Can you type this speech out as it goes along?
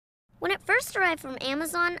When it first arrived from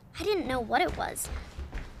Amazon, I didn't know what it was.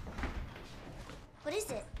 What is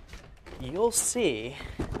it? You'll see.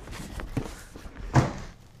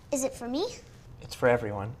 Is it for me? It's for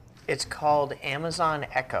everyone. It's called Amazon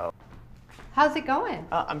Echo. How's it going?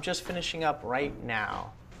 I'm just finishing up right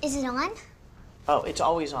now. Is it on? Oh, it's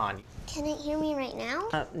always on. Can it hear me right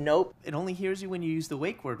now? Nope. It only hears you when you use the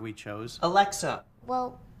wake word we chose. Alexa.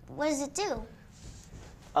 Well, what does it do?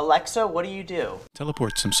 Alexa, what do you do?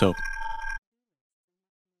 Teleport some soap.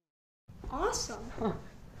 Awesome.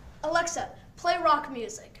 Alexa, play rock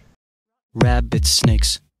music. Rabbit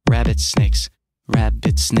snakes, rabbit snakes,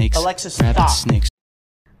 rabbit snakes. Alexa, rabbit stop. snakes.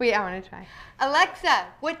 Wait, I want to try. Alexa,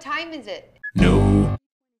 what time is it? No.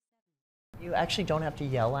 You actually don't have to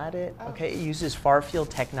yell at it, okay? It uses far-field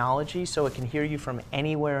technology so it can hear you from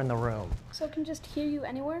anywhere in the room. So it can just hear you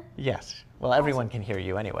anywhere? Yes. Well, everyone can hear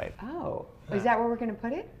you anyway. Oh, is that where we're going to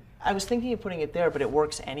put it? I was thinking of putting it there, but it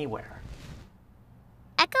works anywhere.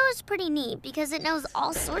 Echo is pretty neat because it knows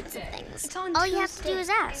all sorts of things. It's on All you have to Tuesday. do is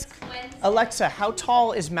ask. Alexa, how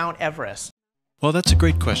tall is Mount Everest? Well, that's a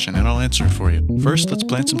great question, and I'll answer it for you. First, let's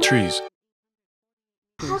plant some trees.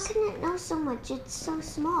 How can it know so much? It's so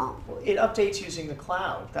small. It updates using the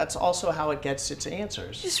cloud. That's also how it gets its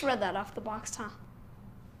answers. Just read that off the box, huh?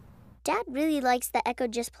 Dad really likes that Echo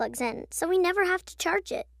just plugs in, so we never have to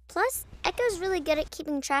charge it. Plus, Echo's really good at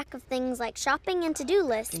keeping track of things like shopping and to-do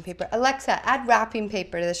lists. Paper. Alexa, add wrapping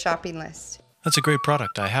paper to the shopping list. That's a great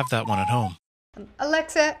product. I have that one at home.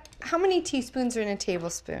 Alexa, how many teaspoons are in a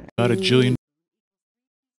tablespoon? About a jillion.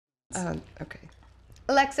 Okay.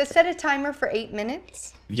 Alexa, set a timer for 8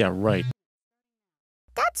 minutes. Yeah, right.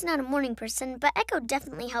 Dad's not a morning person, but Echo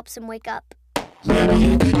definitely helps him wake up.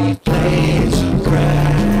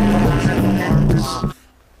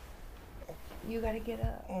 You gotta get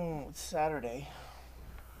up. It's Saturday.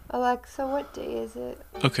 Alexa, what day is it?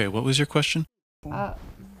 Okay, what was your question? I'm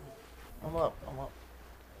up.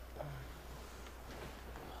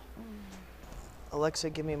 Alexa,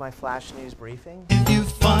 give me my flash news briefing. If you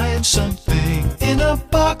find something in a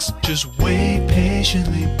box, just wait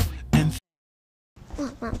patiently and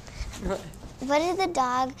Mom, what did the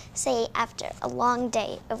dog say after a long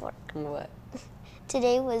day of work? What?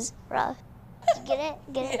 Today was rough. You get it?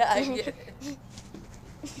 Get it? Yeah, I get it.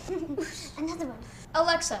 Another one.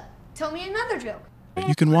 Alexa, tell me another joke.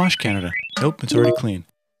 you can wash Canada. Nope, it's already clean.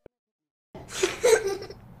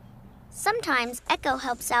 Sometimes Echo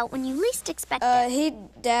helps out when you least expect it. Hey,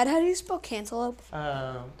 Dad, how do you spell cantaloupe?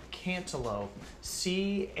 Cantaloupe.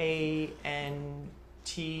 C-A-N-T...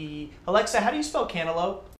 Alexa, how do you spell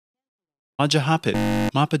cantaloupe?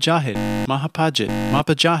 Majahapit, Mapajahit, Mahapajit,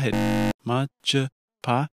 Mapajahit,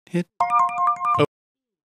 Majapahit.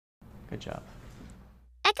 Good job.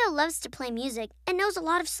 Echo loves to play music and knows a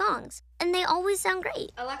lot of songs, and they always sound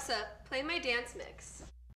great. Alexa, play my dance mix.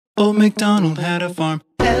 Old MacDonald had a farm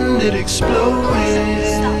and it exploded.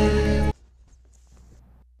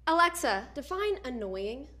 Alexa, define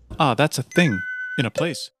annoying. Ah, that's a thing in a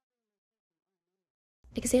place.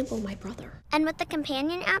 Example, my brother. And with the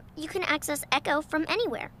companion app, you can access Echo from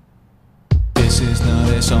anywhere. This is not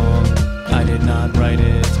a song. I did not write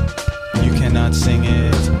it. You cannot sing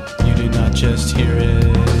it. You did not just hear it.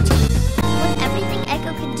 With everything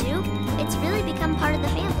Echo can do, it's really become part of the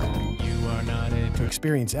family. You are not a To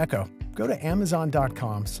experience Echo, go to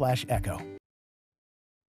amazon.com/echo.